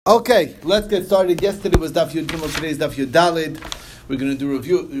Okay, let's get started. Yesterday was Daf Yud Gimel, today is Daf Yud Dalid. We're going to do a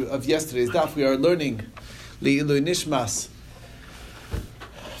review of yesterday's Daf. We are learning Le'ilui Nishmas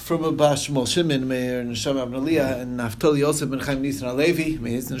from Abba Shmuel Shimon, Meir Neshama Abnaliyah, and Naftali Yosef Ben Chaim Nisan Alevi,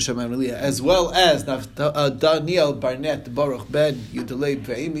 Meir Neshama Abnaliyah, as well as Daniel Barnett Baruch Ben Yudalei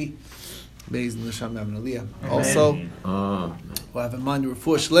Ve'emi, Meir Neshama Abnaliyah. Also, we'll have in mind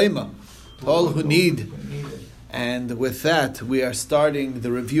Refuah Shlema, all who need. And with that, we are starting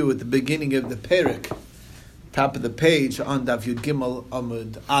the review at the beginning of the Perek, top of the page on Daf Yud Gimel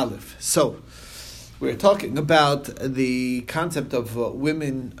Amud Aleph. So, we're talking about the concept of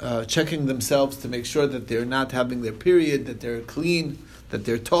women checking themselves to make sure that they're not having their period, that they're clean, that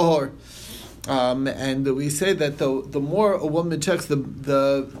they're tahor. And we say that the more a woman checks, the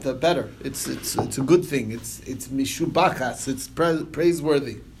better. It's a good thing. It's mishubachas. It's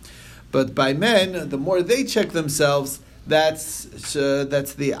praiseworthy. But by men, the more they check themselves, that's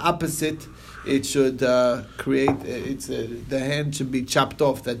the opposite. It should create. The hand should be chopped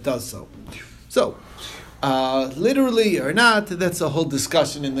off that does so. So, literally or not, that's a whole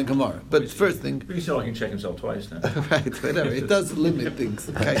discussion in the Gemara. But first thing, Pretty sure I can check himself twice now. right? Whatever. It does limit things.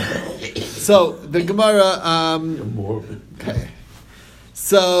 Okay. So the Gemara. Okay.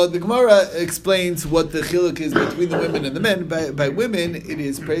 So the Gemara explains what the chiluk is between the women and the men. By women, it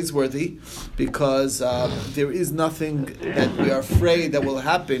is praiseworthy because there is nothing that we are afraid that will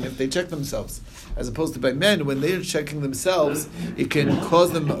happen if they check themselves. As opposed to by men, when they are checking themselves, it can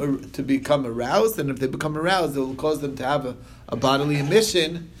cause them to become aroused, and if they become aroused, it will cause them to have a bodily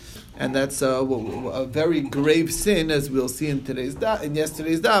emission, and that's a very grave sin, as we'll see in yesterday's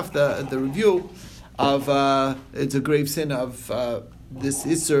daf, the review of it's a grave sin of. This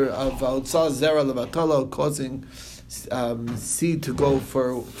isser of Autzah Zera Levatala causing seed to go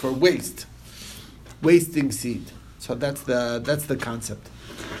for wasting seed. So that's the concept.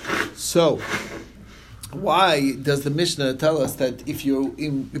 So why does the Mishnah tell us that if you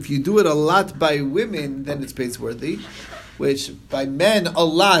do it a lot by women, then it's praiseworthy, which by men a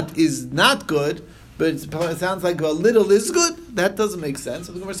lot is not good? But it sounds like a little is good. That doesn't make sense.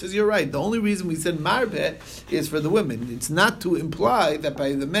 So the Gemara says, you're right. The only reason we said marbeh is for the women. It's not to imply that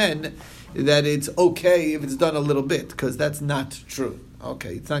by the men that it's okay if it's done a little bit, because that's not true.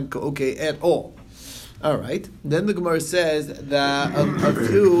 Okay, it's not okay at all. All right. Then the Gemara says that a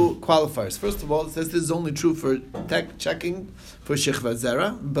few qualifiers. First of all, it says this is only true for checking for shechva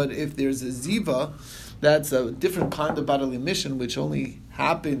zera, but if there's a ziva, that's a different kind of bodily emission, which only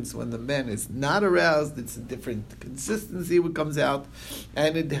happens when the man is not aroused. It's a different consistency what comes out,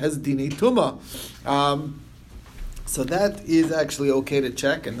 and it has dinei tuma. So that is actually okay to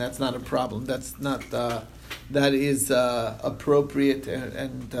check, and that's not a problem. That's not that is appropriate,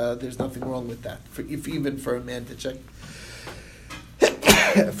 and there's nothing wrong with that. Even for a man to check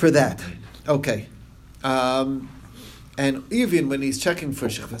for that, okay. And even when he's checking for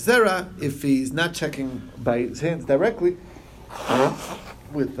shechva zera, if he's not checking by his hands directly,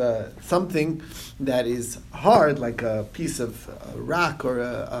 with something that is hard, like a piece of rock or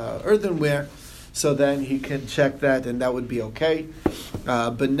earthenware, so then he can check that, and that would be okay,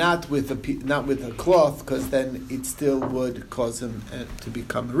 but not with a cloth, because then it still would cause him to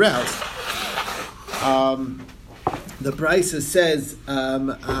become aroused. The Brisa says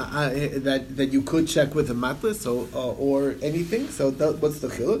that you could check with a matlas or anything. So what's the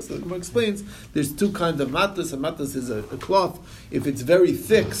chiluk? So the Gemara explains there's two kinds of matlas. A matlas is a cloth. If it's very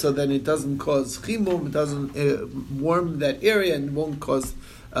thick, so then it doesn't cause chimum, it doesn't warm that area, and won't cause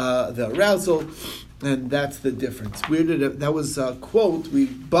the arousal. And that's the difference. That was a quote. We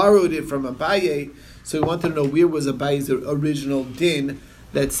borrowed it from Abaye, so we wanted to know where was Abaye's original din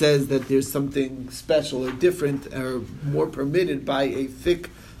that says that there's something special or different or more permitted by a thick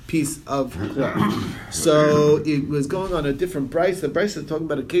piece of cloth. So it was going on a different Brisa. The Brisa is talking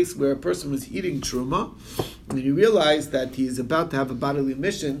about a case where a person was eating truma, and he realized that he's about to have a bodily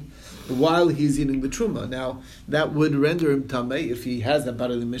emission while he's eating the truma. Now, that would render him tamei if he has a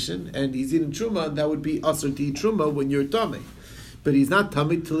bodily emission, and he's eating truma, that would be asur to eat truma when you're tamei. But he's not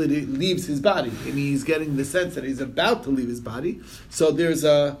tummy till it leaves his body, and he's getting the sense that he's about to leave his body. So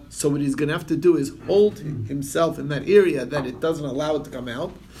so what he's going to have to do is hold himself in that area that it doesn't allow it to come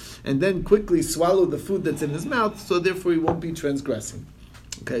out, and then quickly swallow the food that's in his mouth. So therefore, he won't be transgressing.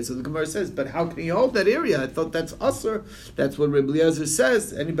 Okay, so the Gemara says, but how can he hold that area? I thought that's asur. That's what Rebbe Eliezer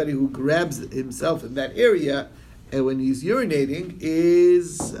says. Anybody who grabs himself in that area, and when he's urinating,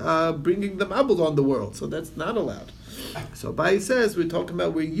 is bringing the mabul on the world. So that's not allowed. So Abaye says we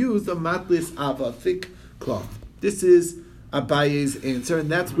use a matlis of a thick cloth. This is Abaye's answer, and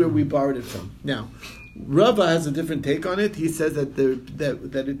that's where we borrowed it from. Now, Rava has a different take on it. He says that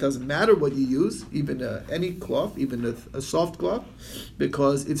that it doesn't matter what you use, even any cloth, even a soft cloth,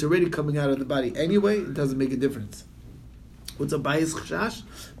 because it's already coming out of the body anyway. It doesn't make a difference. What's a Abaye's chashash?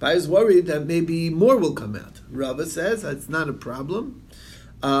 Abaye's worried that maybe more will come out. Rava says it's not a problem.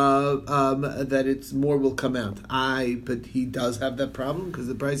 That it's more will come out. But he does have that problem because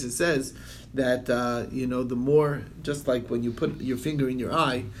the Brisa says that the more, just like when you put your finger in your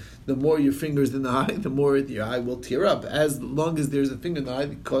eye, the more your finger's in the eye, the more your eye will tear up. As long as there's a finger in the eye,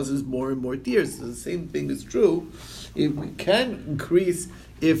 it causes more and more tears. So the same thing is true. It can increase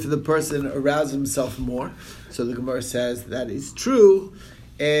if the person arouses himself more. So the Gemara says that is true.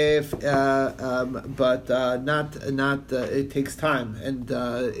 But not. It takes time, and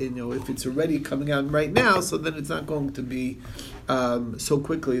if it's already coming out right now, so then it's not going to be so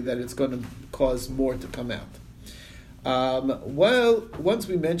quickly that it's going to cause more to come out. Once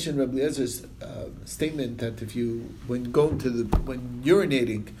we mentioned Rabbi Eliezer's statement that when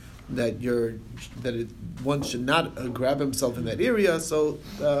urinating, one should not grab himself in that area, so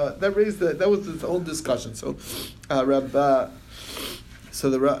that was its own discussion. So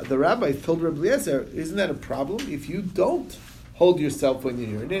the rabbi told Rabbi Eliezer, isn't that a problem? If you don't hold yourself when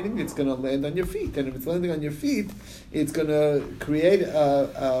you're urinating, it's going to land on your feet. And if it's landing on your feet, it's going to create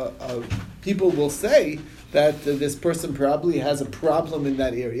people will say that this person probably has a problem in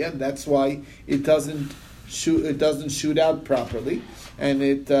that area, and that's why it doesn't shoot out properly, and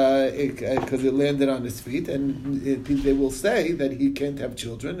because it landed on his feet, and they will say that he can't have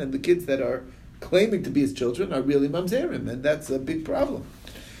children, and the kids that are claiming to be his children are really mamzerim, and that's a big problem.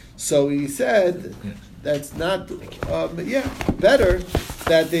 So he said that's not, better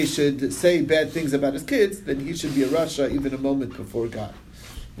that they should say bad things about his kids than he should be a Rasha even a moment before God.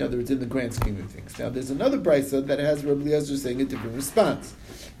 In other words, in the grand scheme of things. Now, there's another brisa that has Rabbi Eliezer saying a different response.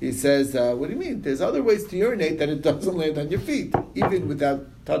 He says, what do you mean? There's other ways to urinate that it doesn't land on your feet, even without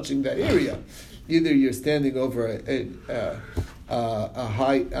touching that area. Either you're standing over a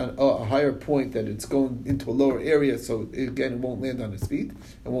higher point that it's going into a lower area, so again it won't land on his feet,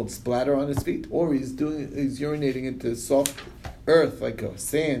 it won't splatter on his feet, or he's urinating into soft earth like a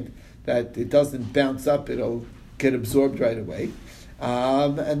sand that it doesn't bounce up, it'll get absorbed right away.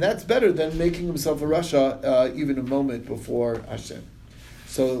 And that's better than making himself a Rasha even a moment before Hashem.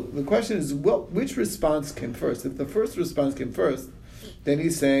 So the question is, which response came first? If the first response came first, then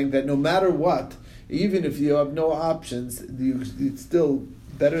he's saying that no matter what, even if you have no options, it's still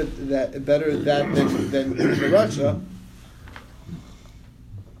better that than the Rasha.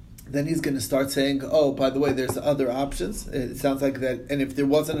 Then he's going to start saying, "Oh, by the way, there's other options." It sounds like that, and if there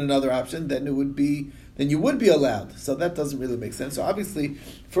wasn't another option, then you would be allowed. So that doesn't really make sense. So obviously,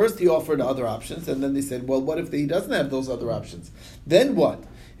 first he offered other options, and then they said, "Well, what if he doesn't have those other options? Then what?"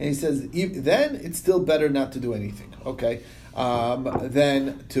 And he says, "Then it's still better not to do anything, okay,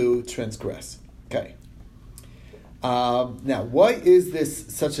 than to transgress." Okay. Now, why is this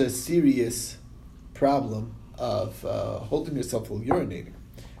such a serious problem of holding yourself while urinating?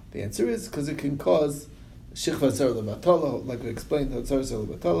 The answer is because it can cause shichva zer levatala, like we explained, zer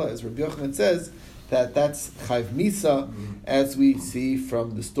levatala, as Rabbi Yochanan says, that's chayv misa, as we see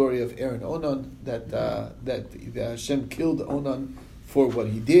from the story of Aaron Onan, that Hashem killed Onan for what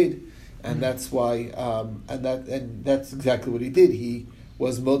he did, and that's why, and that's exactly what he did. He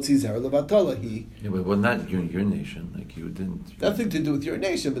was motzi zer levatala. But not urination, like you didn't. Nothing to do with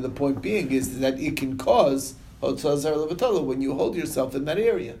urination, but the point being is that it can cause motzi zer levatala when you hold yourself in that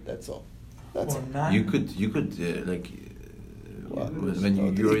area. That's all. That's all. You could when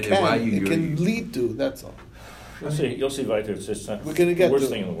you urinate, why you urinate? It can urinate? lead to. That's all. You'll see later. It's just We're gonna get the worst to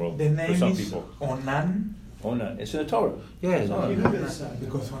thing in the world The name for some is people. Onan. Onan. It's in the Torah. Yeah,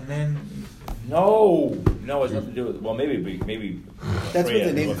 because Onan. No, it's nothing to do with. Well, maybe. That's Freya, where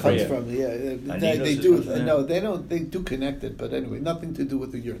the name Freya. comes from. Yeah, they do. No, they don't. They do connect it, but anyway, nothing to do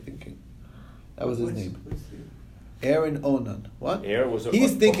with what you're thinking. That was his name. Aaron Onan. What? Was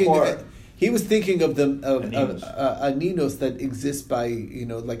He's thinking. before. He was thinking of Aninos. Aninos that exists by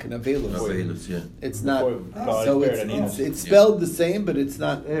like an Avelos. Avelos, yeah. It's not. God So prepared Aninos. it's spelled the same, but it's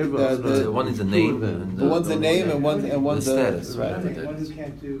not. The one is a name, and the one's a name, and one's the status. right. One who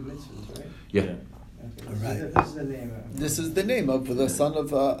can't do mitzvahs, right? Yeah. Okay. Right. This is the name. This is the name of the son of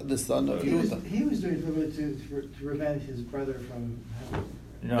Yehuda. He was doing it to prevent his brother from having.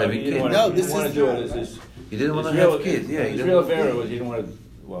 No, Having he didn't kids. want No, to. this He didn't want is to do it. He didn't want to Israel- have kids. Yeah, Israel Israel Vera was. He didn't want to.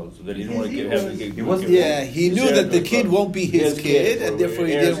 Well, so that he didn't want to He have. Yeah, he knew that the kid won't be his kid, and therefore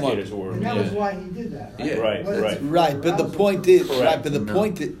he didn't want. And that was why he did that, right? Yeah, right. Right, but the point is, Correct. the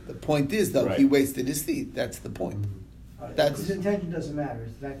point is though, Right. he wasted his seed. That's the point. That's his intention doesn't matter.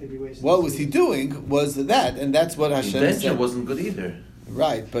 It's the fact that he wasted. what his was he seed. doing was that, and that's what Hashem Intention said. wasn't good either.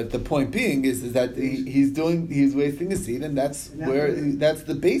 Right, but the point being is that he's wasting a seed, and that's And that's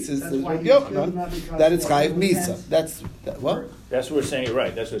the basis That's of why Rabbi he killed him, Yochanan, not because that it's of chayiv misa. intense- That's what. That's what we're saying,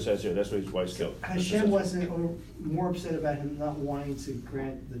 right, that's what it says here, that's what his wife's killed. Hashem wasn't more upset about him not wanting to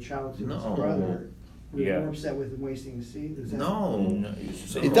grant the child to his No. brother. We Yeah. were more upset with him wasting his seed. Is that- No.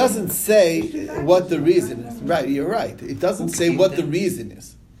 It doesn't say what the reason is. Right, you're right. It doesn't say what the reason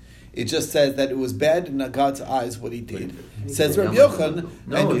is. It just says that it was bad in God's eyes what he did. Says Rabbi Yochanan,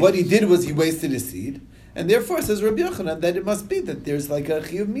 and what he did was he wasted his seed, and therefore says Rabbi Yochanan that it must be that there's like a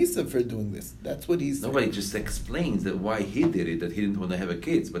chiyuv misa for doing this. That's what he's saying. Nobody just explains that why he did it, that he didn't want to have a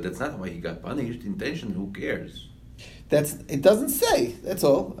kids, but that's not why he got punished. Intention, who cares? It doesn't say. That's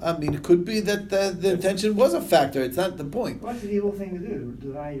all. I mean, it could be that the intention was a factor. It's not the point. What's the evil thing to do?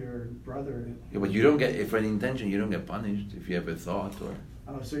 Deny your brother? Yeah, but you don't get, if an intention, you don't get punished if you have a thought or.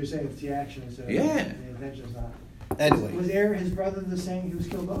 Oh, so you're saying it's the action instead of Yeah. the intention's not. Anyway. Was Er his brother the same? He was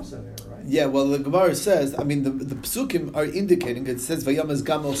killed also there, right? Yeah, well, the Gemara says, I mean, the Psukim are indicating, it says, Vayamas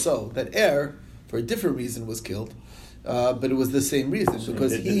Gam also, that Er, for a different reason, was killed. But it was the same reason, So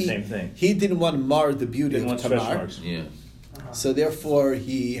because he did the same thing. he didn't want to mar the beauty Didn't of want stretch Tamar. marks. Yeah. So therefore,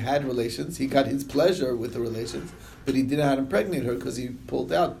 he had relations. He got his pleasure with the relations, but he didn't have to impregnate her because he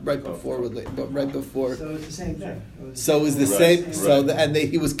pulled out right before. So it's the same thing. So it's the Right, same. right. So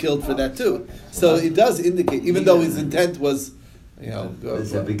he was killed for that too. So it does indicate, even though his intent was,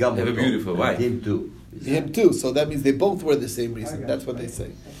 It's a big Have a beautiful wife. Him too. him too. So that means they both were the same reason. That's what they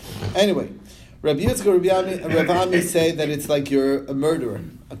say. Anyway, Rabbi Yitzchak, Rav Ami say that it's like you're a murderer,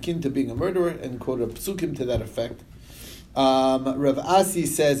 akin to being a murderer, and quote a psukim to that effect. Rav Asi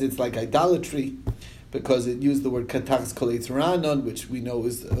says it's like idolatry, because it used the word katachs koletz ranon, which we know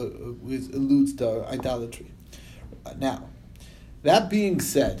is alludes to idolatry. Now, that being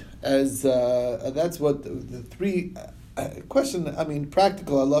said, as that's what the three question. I mean,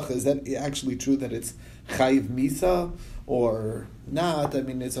 practical halacha, is that actually true that it's chayiv misa or not? I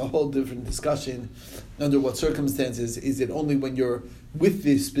mean, it's a whole different discussion. Under what circumstances is it only when you're with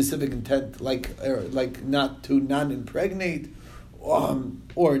the specific intent, like not to non-impregnate,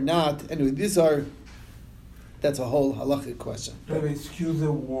 or not? Anyway, that's a whole halachic question. Rabbi, excuse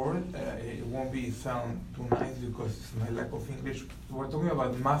the word, it won't be sound too nice because it's my lack of English. We're talking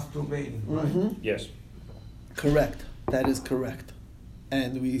about masturbating, right? Mm-hmm. Yes. Correct. That is correct.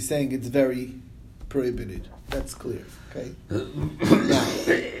 And we're saying it's very prohibited. That's clear. Okay? Now,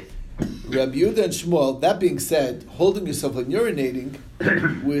 Rabbi Yehuda and Shmuel, that being said, holding yourself and urinating,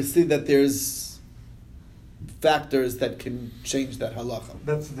 we see that there's factors that can change that halacha.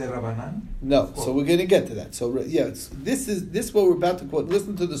 That's the Rabbanan? No, so we're going to get to that. So this is what we're about to quote.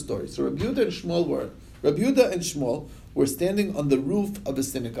 Listen to the story. So Rabbi Yehuda and Shmuel were standing on the roof of a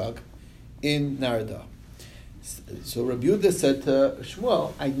synagogue in Narada. So Rabbi Yehuda said to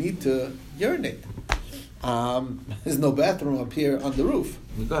Shmuel, I need to urinate. There's no bathroom up here on the roof.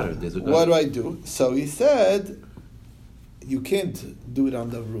 We got it. There's a guy. What do I do? So he said, you can't do it on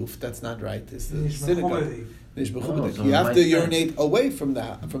the roof. That's not right. It's a synagogue. so You have my to friend- urinate away from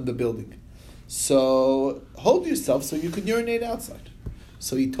the building. So hold yourself so you can urinate outside.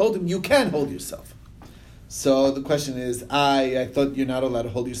 So he told him, you can hold yourself. So the question is, I thought you're not allowed to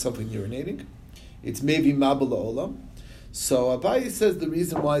hold yourself when urinating. It's maybe mabala olam. So Abaye says the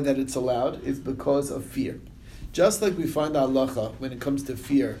reason why that it's allowed is because of fear. Just like we find halacha when it comes to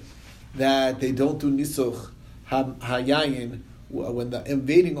fear, that they don't do nisuch hayayin when the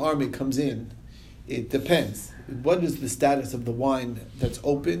invading army comes in. It depends. What is the status of the wine that's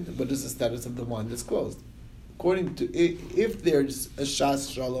open? What is the status of the wine that's closed? According to, if there's a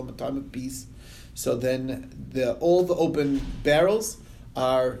shas shalom, a time of peace, so then all the open barrels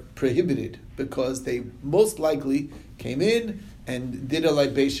are prohibited because they most likely came in and did a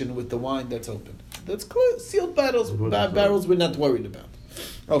libation with the wine that's open. That's sealed barrels we're not worried about.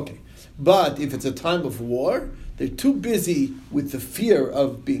 Okay. But if it's a time of war, they're too busy with the fear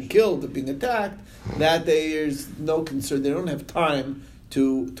of being killed, of being attacked, that there's no concern. They don't have time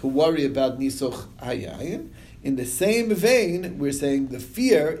to worry about nisuch hayayin. In the same vein, we're saying the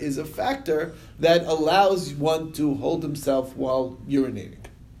fear is a factor that allows one to hold himself while urinating.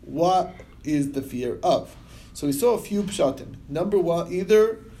 What is the fear of? So we saw a few pshatim. Number one,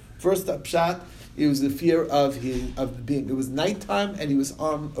 first pshat, it was the fear of being. It was nighttime and he was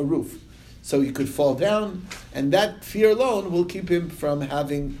on a roof, so he could fall down, and that fear alone will keep him from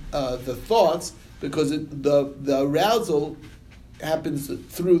having the thoughts, because the arousal happens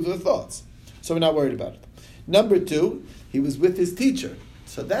through the thoughts. So we're not worried about it. Number two, he was with his teacher.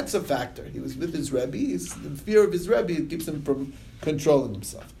 So that's a factor. He was with his Rebbe. The fear of his Rebbe keeps him from controlling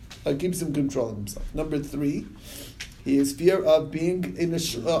himself. Number 3, he has fear of being in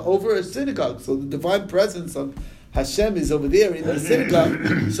over a synagogue. So the divine presence of Hashem is over there in the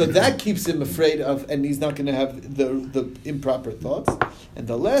synagogue. So that keeps him afraid of, and he's not going to have the improper thoughts. And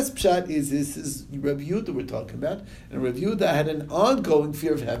the last pshat is Rav Yehuda we're talking about. And Rav Yehuda had an ongoing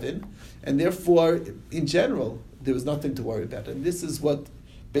fear of heaven, and therefore, in general, there was nothing to worry about. And this is what,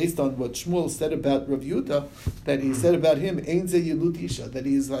 based on what Shmuel said about Rav Yehuda, that he said about him, Ein ze Yilud Isha, that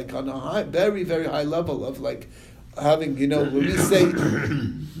he's like on a very, very high level of like having, when we say,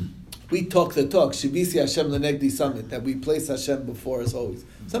 we talk the talk, Shivisi Hashem Lenegdi Summit, that we place Hashem before us always.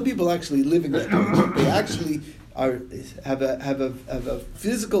 Some people actually live in that way. They actually have a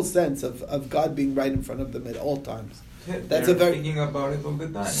physical sense of God being right in front of them at all times. That's thinking about it all the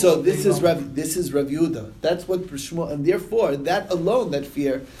time. So this is Rav Yehuda. That's what Shmuel, and therefore that alone, that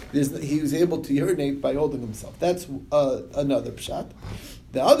fear, he was able to urinate by holding himself. That's another pshat.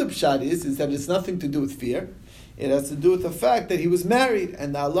 The other pshat is that it's nothing to do with fear. It has to do with the fact that he was married,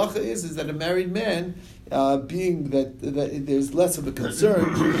 and the halacha is that a married man, being that there's less of a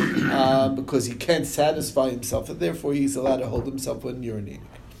concern because he can't satisfy himself, and therefore he's allowed to hold himself when urinating.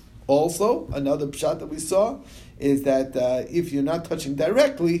 Also, another pshat that we saw is that if you're not touching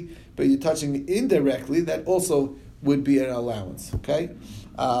directly, but you're touching indirectly, that also would be an allowance. Okay,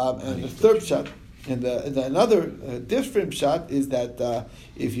 and the third pshat, and another different pshat is that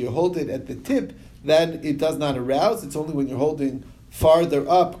if you hold it at the tip, then it does not arouse. It's only when you're holding farther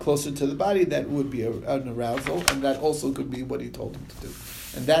up, closer to the body, that would be an arousal, and that also could be what he told him to do.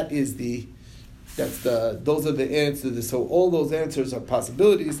 And those are the answers. So all those answers are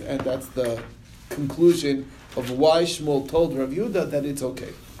possibilities, and that's the conclusion of why Shmuel told Rav Yehuda that it's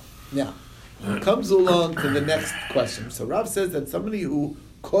okay. Now, it comes along to the next question. So Rav says that somebody who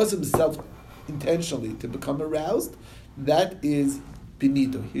caused himself intentionally to become aroused, that is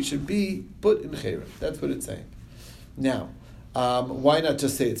binido. He should be put in chayra. That's what it's saying. Now, why not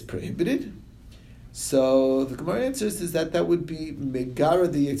just say it's prohibited? So the Gemara answers is that would be megara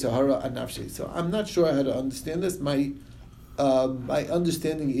the Yetzer Hara anafshi. So I'm not sure how to understand this. My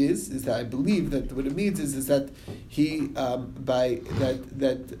understanding is that I believe that what it means is that he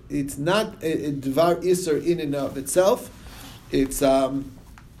that it's not a dvar iser in and of itself. It's what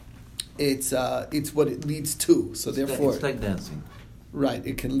it leads to. So therefore, it's like dancing. Right,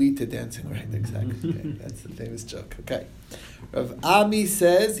 it can lead to dancing. Right, exactly. Okay, that's the famous joke. Okay, Rav Ami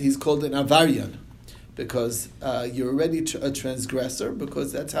says he's called an avarian because you're already a transgressor,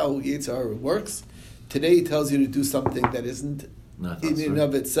 because that's how Yetzer Hara works. Today he tells you to do something that isn't in and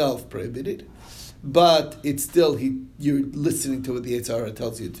of itself prohibited, but it's still you're listening to what the Yetzer Hara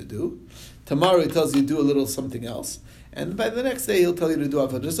tells you to do. Tomorrow he tells you to do a little something else, and by the next day he'll tell you to do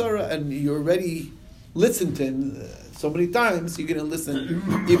Avodah Zarah, and you already listened to him so many times, you're going to listen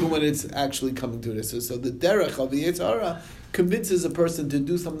even when it's actually coming to this. So the derech of the Yetzer Hara convinces a person to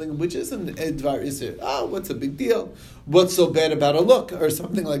do something which isn't Edvar Isser. Oh, what's a big deal? What's so bad about a look? Or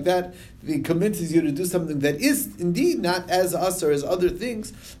something like that. It convinces you to do something that is indeed not as us or as other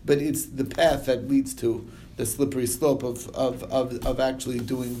things, but it's the path that leads to the slippery slope of actually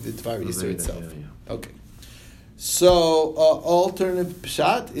doing the Dvar Isser itself. Yeah. Okay. So, alternative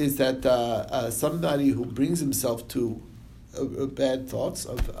pshat is that somebody who brings himself to bad thoughts,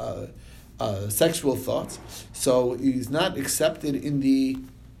 of sexual thoughts, so he's not accepted in the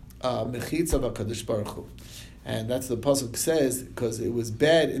mechitza of HaKadosh Baruch Hu. And that's the pasuk says, because it was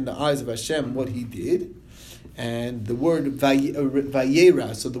bad in the eyes of Hashem what he did. And the word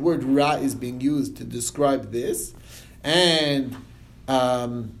vayera, so the word ra is being used to describe this. And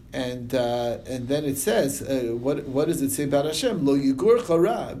then it says, what does it say about Hashem? Lo yigur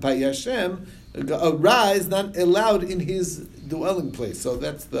chara. By Hashem, a ra is not allowed in his dwelling place. So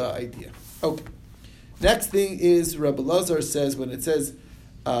that's the idea. Okay. Next thing is Rabbi Lazar says when it says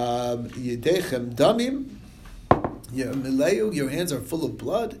yedechem damim, your hands are full of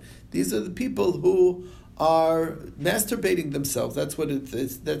blood. These are the people who are masturbating themselves. That's what it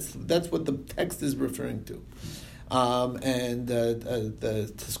is. That's what the text is referring to. And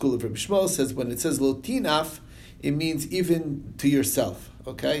the school of Rabbi Shmuel says when it says lo tinaf, it means even to yourself.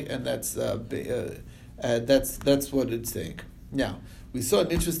 Okay, and that's what it's saying. Now we saw an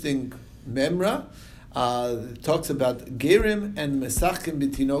interesting memra. It talks about gerim and mesachim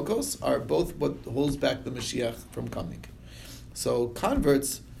b'tinokos are both what holds back the Mashiach from coming. So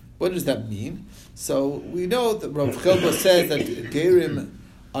converts, what does that mean? So we know that Rav Chelba says that gerim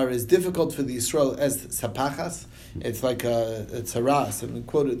are as difficult for the Yisrael as sapachas. It's like a tzaras, and we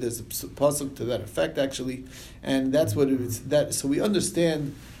quoted. There's a pasuk to that effect actually, and that's what it is. That so we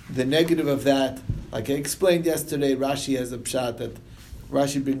understand the negative of that. Like I explained yesterday, Rashi has a pshat that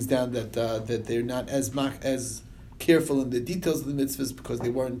Rashi brings down that they're not as careful in the details of the mitzvahs because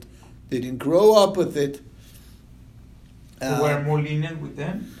they didn't grow up with it. We're more lenient with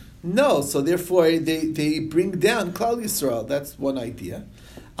them. No, so therefore they bring down Klal Yisrael. That's one idea.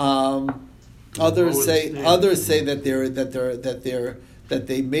 Others say that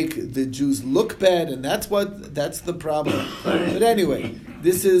they make the Jews look bad, and that's the problem. But anyway,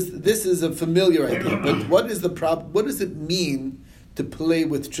 this is a familiar idea. But what is the problem? What does it mean to play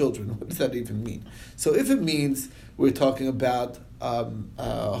with children? What does that even mean? So if it means we're talking about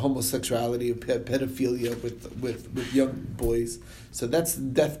homosexuality, pedophilia with young boys, so that's the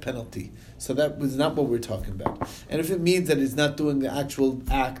death penalty. So that was not what we're talking about. And if it means that he's not doing the actual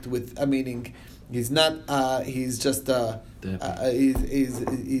act meaning he's not, he's just,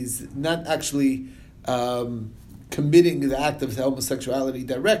 he's not actually committing the act of homosexuality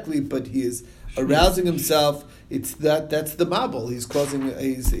directly, but he is arousing himself. That's the mabul. He's causing.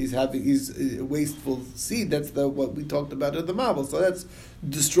 He's wasteful seed. That's what we talked about at the mabul. So that's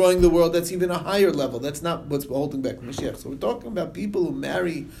destroying the world. That's even a higher level. That's not what's holding back Mashiach. So we're talking about people who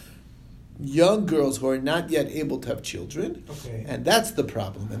marry young girls who are not yet able to have children, and that's the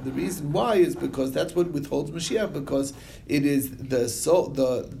problem. And the reason why is because that's what withholds Mashiach. Because it is the soul.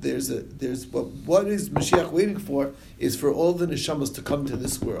 There's what is Mashiach waiting for is for all the neshamas to come to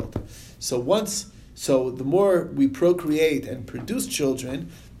this world. So the more we procreate and produce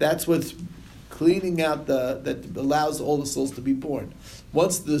children, that's what's cleaning out that allows all the souls to be born.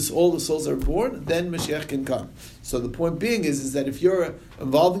 Once all the souls are born, then Mashiach can come. So the point being is that if you're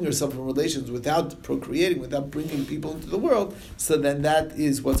involving yourself in relations without procreating, without bringing people into the world, so then that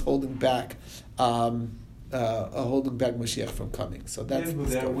is what's holding back Mashiach from coming. So that's but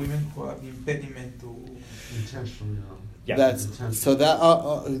there are women who have impediment to intentionally. Yeah. That's so that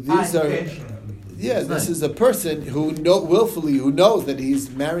these are. Yeah, this is a person who knows that he's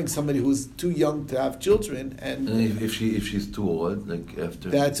marrying somebody who's too young to have children, and if she's too old, like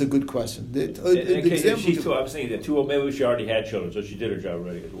after. That's a good question. If she's too, I was thinking that too old. Maybe she already had children, so she did her job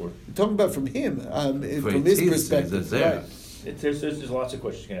already at work. Talking about from him, from his perspective, right? There's lots of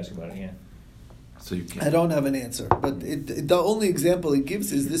questions you can ask about it. Yeah. So you can't. I don't have an answer, but the only example he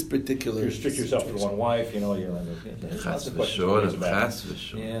gives is this particular. You restrict yourself to one wife, you're like. There's lots of questions about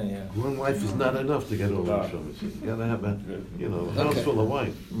it. Yeah. One wife is not enough to get over the trouble. You gotta have a house full of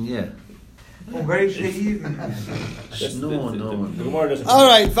wife. Yeah. Very shady. No. The Gemara doesn't. All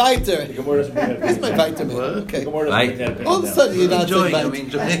right, weiter. The Gemara doesn't. That's my vitamin. Okay. The Gemara doesn't. All of a sudden, you're not enjoying.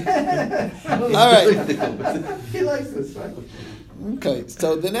 All right. He likes this, right? Okay,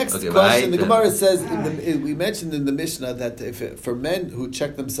 so the next question, the Gemara says, we mentioned in the Mishnah that for men who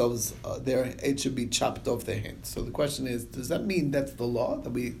check themselves, it should be chopped off their hands. So the question is, does that mean that's the law,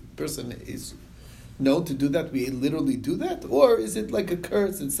 that person is known to do that, we literally do that? Or is it like a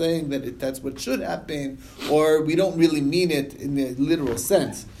curse and saying that that's what should happen, or we don't really mean it in the literal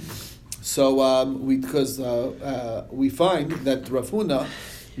sense? So we find that Rav Huna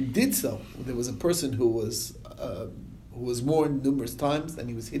did so. There was a person who was mourned numerous times, and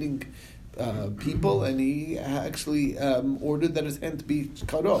he was hitting people, and he actually ordered that his hand to be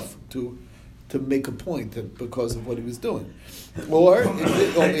cut off to make a point because of what he was doing. Or is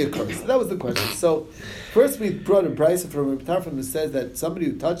it only a curse? That was the question. So first we brought a brisa from Reb Tarfon who says that somebody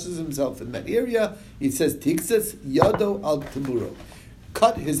who touches himself in that area, he says, Tikses yado al taburo.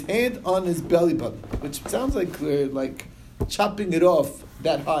 Cut his hand on his belly button, which sounds like chopping it off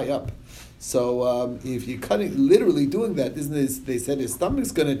that high up. So if you're literally doing that, isn't it? They said his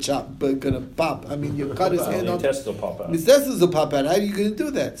stomach's going to pop. I mean, you cut his hand on. His intestines will pop out. His intestines will pop out. How are you going to do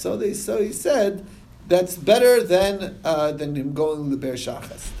that? So he said that's better than him going to the Be'er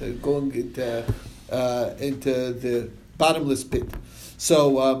Shachas, going into the bottomless pit.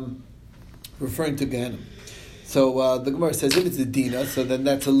 So referring to Gehenna. So the Gemara says if it's a dina, so then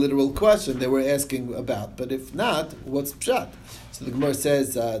that's a literal question they were asking about. But if not, what's pshat? So the Gemara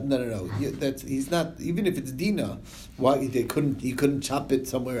says, no. He's not. Even if it's dina, why he couldn't chop it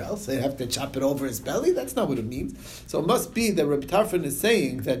somewhere else? They have to chop it over his belly. That's not what it means. So it must be that Reb Tarfon is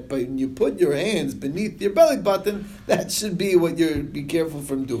saying that when you put your hands beneath your belly button, that should be what you be careful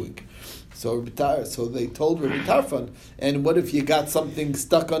from doing. So they told Reb Tarfon, and what if you got something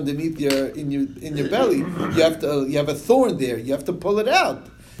stuck underneath in your belly? You have a thorn there. You have to pull it out.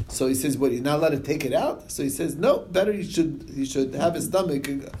 So he says, "What? You're not allowed to take it out?" So he says, "No, better you should have his stomach,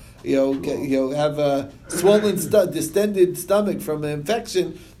 have a swollen, distended stomach from an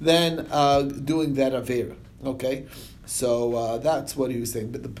infection than doing that avera." Okay, so that's what he was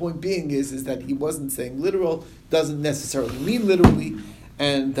saying. But the point being is that he wasn't saying literal. Doesn't necessarily mean literally,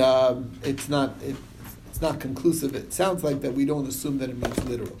 and it's not conclusive. It sounds like that we don't assume that it means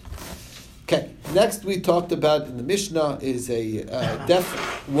literal. Okay, next we talked about in the Mishnah is a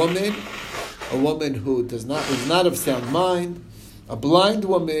deaf woman, a woman who is not of sound mind, a blind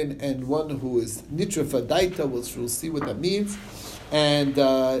woman, and one who is nitra fadaita. We'll see what that means. And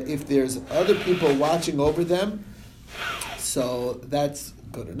if there's other people watching over them, so that's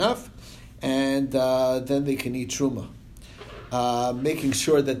good enough. And then they can eat truma, making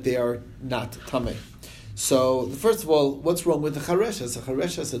sure that they are not tameh. So first of all, what's wrong with the chareshas? A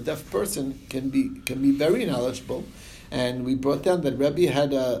chareshas, a deaf person, can be very knowledgeable, and we brought down that Rebbe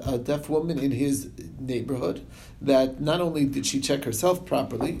had a deaf woman in his neighborhood that not only did she check herself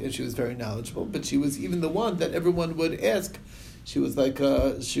properly and she was very knowledgeable, but she was even the one that everyone would ask. She was like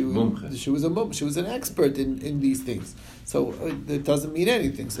she was an expert in these things. So it doesn't mean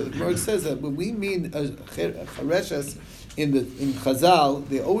anything. So the Gemara says that when we mean a chareshas in Chazal,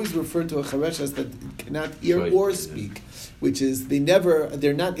 they always refer to a chareshas that cannot hear or speak, which is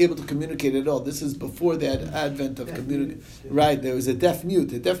they're not able to communicate at all. This is before the advent of communication. Right, there was a deaf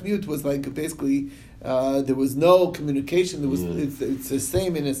mute. A deaf mute was like basically there was no communication. It's the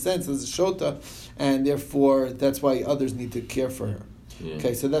same in a sense as a shota, and therefore that's why others need to care for her. Yeah.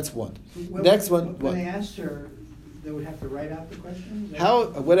 Okay, so that's one. Next one. When they asked her, they would have to write out the question?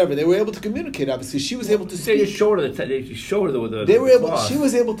 Whatever. They were able to communicate, obviously. She was able to speak. You showed her the They were able. She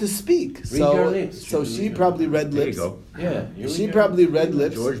was able to speak. Read your lips. So she probably read lips. There you go. Yeah. She probably read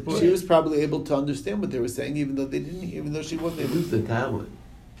lips. She was probably able to understand what they were saying, even though she wasn't able to. Who's the tablet?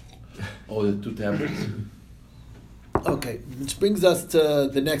 Oh, the two tablets? Okay, which brings us to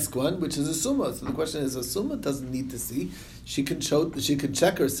the next one, which is a summa. So the question is, a summa doesn't need to see. She can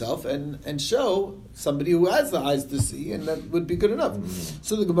check herself and show somebody who has the eyes to see, and that would be good enough.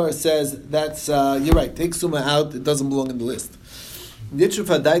 So the Gemara says that's you're right. Take summa out; it doesn't belong in the list. Nitra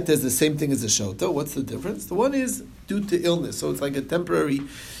fadaita is the same thing as a shota. What's the difference? The one is due to illness, so it's like a temporary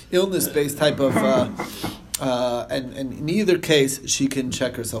illness-based type of. And in either case, she can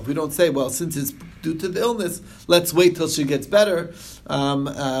check herself. We don't say, well, since it's due to the illness, let's wait till she gets better.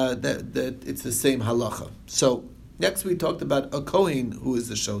 That it's the same halacha. So next, we talked about a kohen who is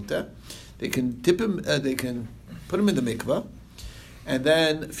a shota. They can tip him. They can put him in the mikvah, and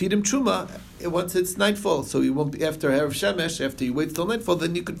then feed him truma once it's nightfall. So he won't be after erev shemesh. After you wait till nightfall,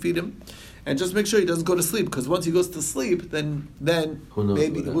 then you could feed him. And just make sure he doesn't go to sleep, because once he goes to sleep, then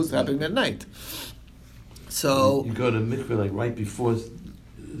maybe who's happening at night. So you go to mikveh like right before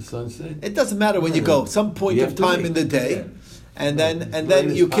sunset. It doesn't matter when you go. Some point of time in the day, and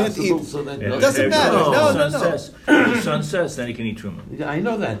then you can't eat. So it doesn't matter. No. The sun sets, then you can eat truma. Yeah, I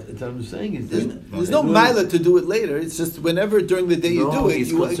know that. What I'm saying is there's no milah to do it later. It's just whenever during the day you do it,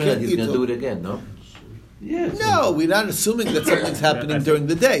 you can't eat. He's going to do it again, no? Yes. No, we're not assuming that something's happening during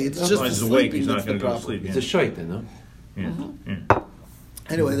the day. It's just he's sleeping. awake. He's not going to go to sleep. It's a shaita, no? Yeah.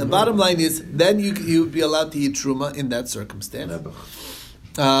 Anyway, the bottom line is then you would be allowed to eat truma in that circumstance.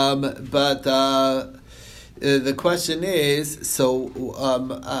 But the question is, so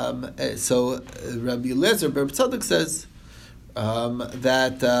Rabbi Eliezer Ber Tzadok says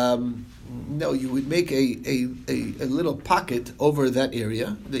that no, you would make a little pocket over that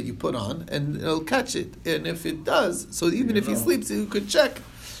area that you put on, and it'll catch it. And if it does, so even if he sleeps, you could check.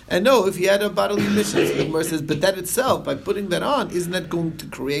 And no, if he had a bodily emission, so the Gemara says, but that itself, by putting that on, isn't that going to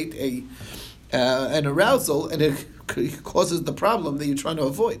create an arousal, and it causes the problem that you're trying to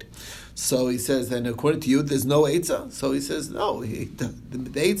avoid? So he says, and according to you, there's no eitzah. So he says, no, the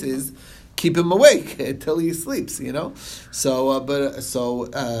eitzah is keep him awake until he sleeps. So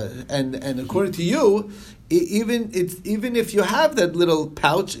and according to you, even if you have that little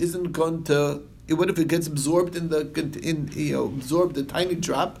pouch, isn't going to. What if it gets absorbed absorbed a tiny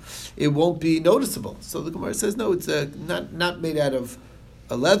drop? It won't be noticeable. So the Gemara says no. It's not made out of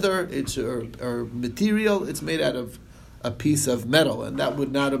a leather. It's or material. It's made out of a piece of metal, and that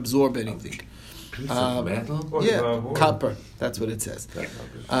would not absorb anything. Piece of metal? Yeah, copper. That's what it says.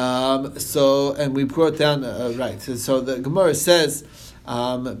 So and we brought down right. So the Gemara says.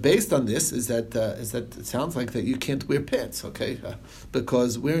 Based on this, is that it sounds like that you can't wear pants, okay?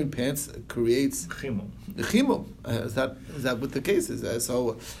 Because wearing pants creates chimum. Is that what the case is?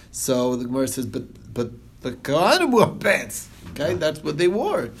 So the Gemara says, but the Kohanim wore pants, okay? That's what they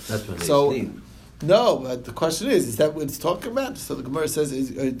wore. That's what they so. sleep. No, but the question is that what it's talking about? So the Gemara says,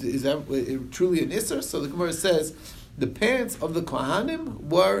 is that truly an Isser? So the Gemara says, the pants of the Kohanim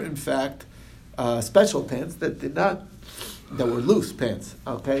were in fact special pants that were loose pants.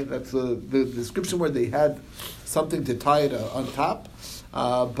 Okay, that's the description where they had something to tie it on top,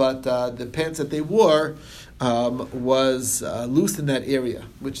 but the pants that they wore was loose in that area,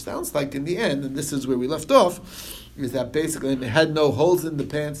 which sounds like in the end, and this is where we left off, is that basically it had no holes in the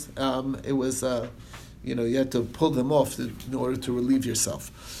pants. It was, you had to pull them off in order to relieve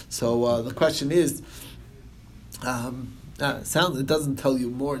yourself. So the question is, it doesn't tell you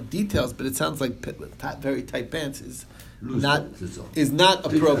more details, but it sounds like very tight pants is not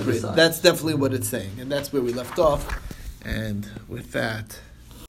appropriate. That's definitely what it's saying, and that's where we left off. And with that.